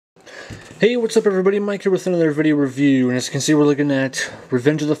Hey, what's up everybody? Mike here with another video review, and as you can see we're looking at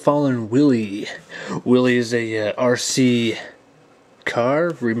Revenge of the Fallen Wheelie. Wheelie is a RC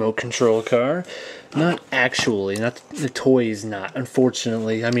car, remote control car. Not actually, not the toy is not,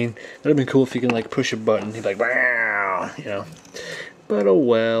 unfortunately. I mean, that would have been cool if you can like push a button, he'd be like, wow, you know. But oh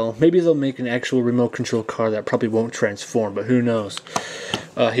well, maybe they'll make an actual remote control car that probably won't transform, but who knows.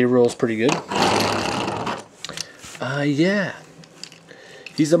 He rolls pretty good. Yeah.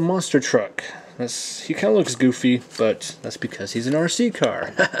 He's a monster truck. He kind of looks goofy, but that's because he's an RC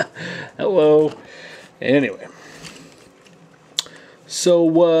car. Hello. Anyway.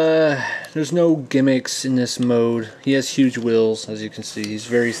 So, there's no gimmicks in this mode. He has huge wheels, as you can see. He's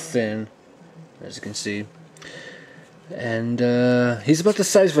very thin, as you can see. And, he's about the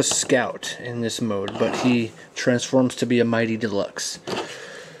size of a Scout in this mode, but he transforms to be a Mighty Deluxe.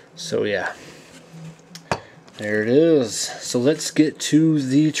 So, yeah. There it is. So let's get to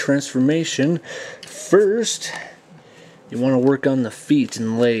the transformation. First, you want to work on the feet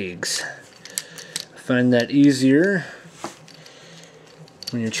and legs. I find that easier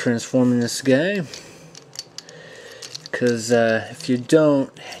when you're transforming this guy, because if you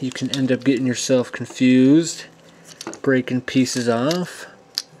don't, you can end up getting yourself confused, breaking pieces off.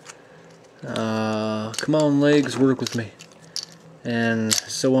 Come on, legs, work with me. And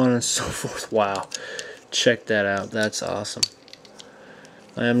so on and so forth. Wow. Check that out. That's awesome.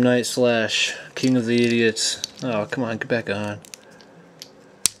 I am Knight Slash, King of the Idiots. Oh, come on, get back on.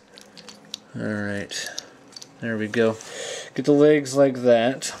 Alright. There we go. Get the legs like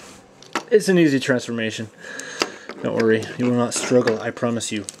that. It's an easy transformation. Don't worry, you will not struggle, I promise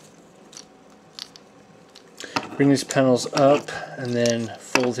you. Bring these panels up and then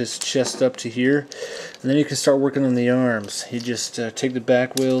fold his chest up to here. And then you can start working on the arms. You just take the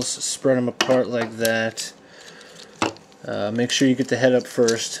back wheels, spread them apart like that. Make sure you get the head up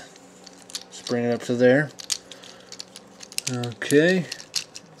first. Just bring it up to there. Okay.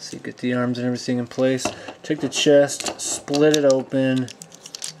 So you get the arms and everything in place. Take the chest, split it open,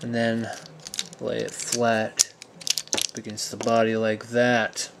 and then lay it flat up against the body like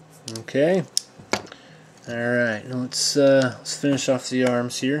that. Okay. Alright, now let's finish off the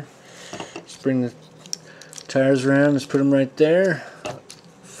arms here. Just bring the tires around, just put them right there.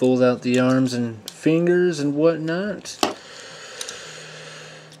 Fold out the arms and fingers and whatnot.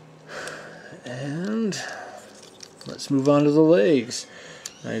 And let's move on to the legs.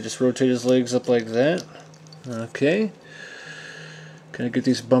 Now you just rotate his legs up like that. Okay. Kind of get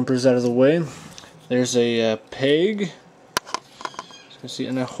these bumpers out of the way. There's a peg. As you can see,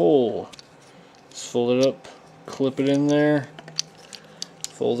 and a hole. Just fold it up, clip it in there,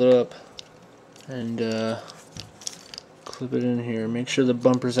 fold it up, and clip it in here. Make sure the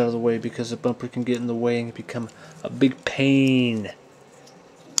bumper's out of the way, because the bumper can get in the way and become a big pain.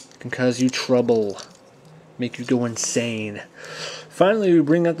 It can cause you trouble, make you go insane. Finally, we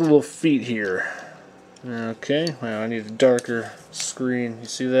bring out the little feet here. Okay, wow, I need a darker screen. You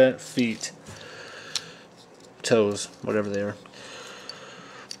see that? Feet. Toes, whatever they are.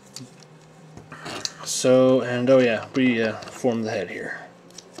 So, and oh yeah, we form the head here.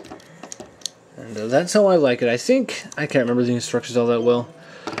 And that's how I like it. I think, I can't remember the instructions all that well.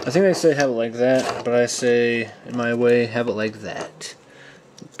 I think they say have it like that, but I say, in my way, have it like that.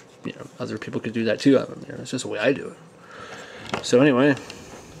 You know, other people could do that too. I mean, it's just the way I do it. So anyway,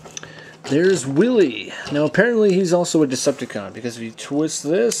 there's Wheelie. Now apparently he's also a Decepticon, because if you twist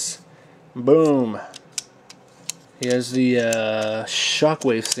this, boom. He has the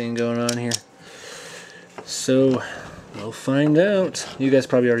shockwave thing going on here. So we'll find out. You guys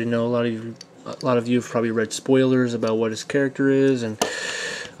probably already know. A lot of you have probably read spoilers about what his character is, and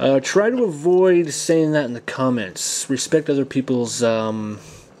try to avoid saying that in the comments. Respect other people's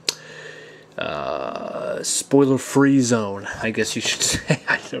spoiler-free zone, I guess you should say.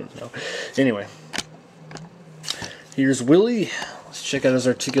 I don't know. Anyway, here's Wheelie. Let's check out his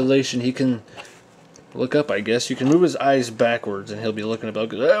articulation. He can look up, I guess. You can move his eyes backwards, and he'll be looking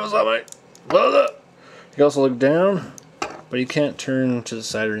about. Hey, what's up, mate? What's up? He can also look down, but he can't turn to the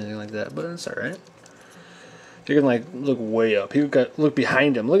side or anything like that, but that's alright. He can like look way up. He can look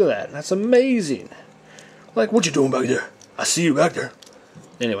behind him. Look at that. That's amazing. Like, what you doing back there? I see you back there.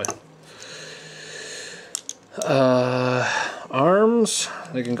 Anyway. Arms,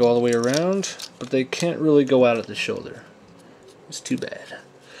 they can go all the way around, but they can't really go out at the shoulder. It's too bad.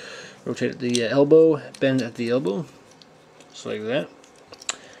 Rotate at the elbow, bend at the elbow, just like that.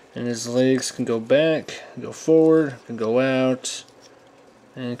 And his legs can go back, go forward, can go out,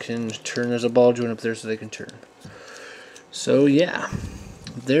 and can turn. There's a ball joint up there so they can turn. So yeah,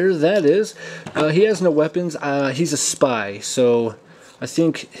 there that is. He has no weapons. He's a spy, so I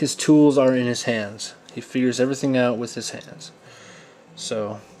think his tools are in his hands. He figures everything out with his hands.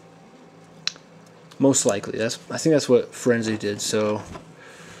 So, most likely. I think that's what Frenzy did. So,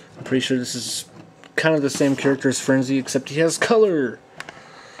 I'm pretty sure this is kind of the same character as Frenzy, except he has color.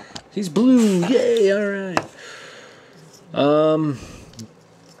 He's blue. Yay! Alright.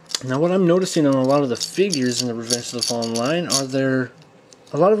 Now what I'm noticing on a lot of the figures in the Revenge of the Fallen line are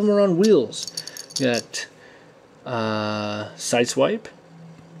a lot of them are on wheels. You got Sideswipe,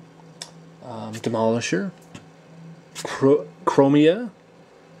 Demolisher, Chromia.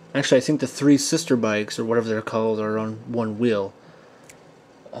 Actually, I think the 3 sister bikes, or whatever they're called, are on one wheel.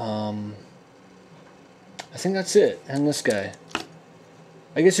 I think that's it. And this guy.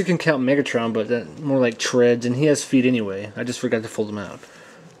 I guess you can count Megatron, but that more like treads, and he has feet anyway. I just forgot to fold them out.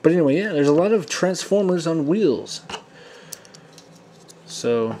 But anyway, yeah, there's a lot of Transformers on wheels.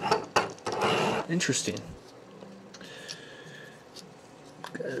 So, interesting.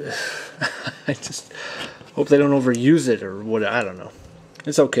 I just hope they don't overuse it or what. I don't know.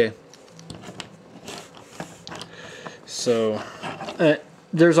 It's okay. So,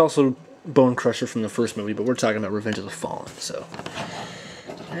 there's also Bone Crusher from the first movie, but we're talking about Revenge of the Fallen. So,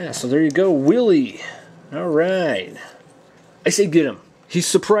 yeah. So there you go, Wheelie. All right. I say get him. He's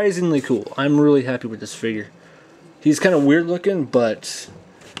surprisingly cool. I'm really happy with this figure. He's kind of weird looking, but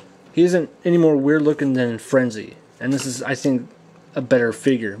he isn't any more weird looking than Frenzy. And this is, I think, a better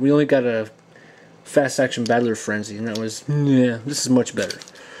figure. We only got a Fast Action Battler Frenzy, and that was, yeah, this is much better.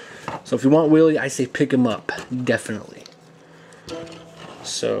 So if you want Wheelie, I say pick him up. Definitely.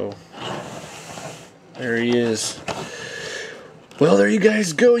 So, there he is. Well, there you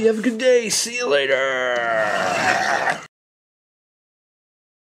guys go. You have a good day. See you later.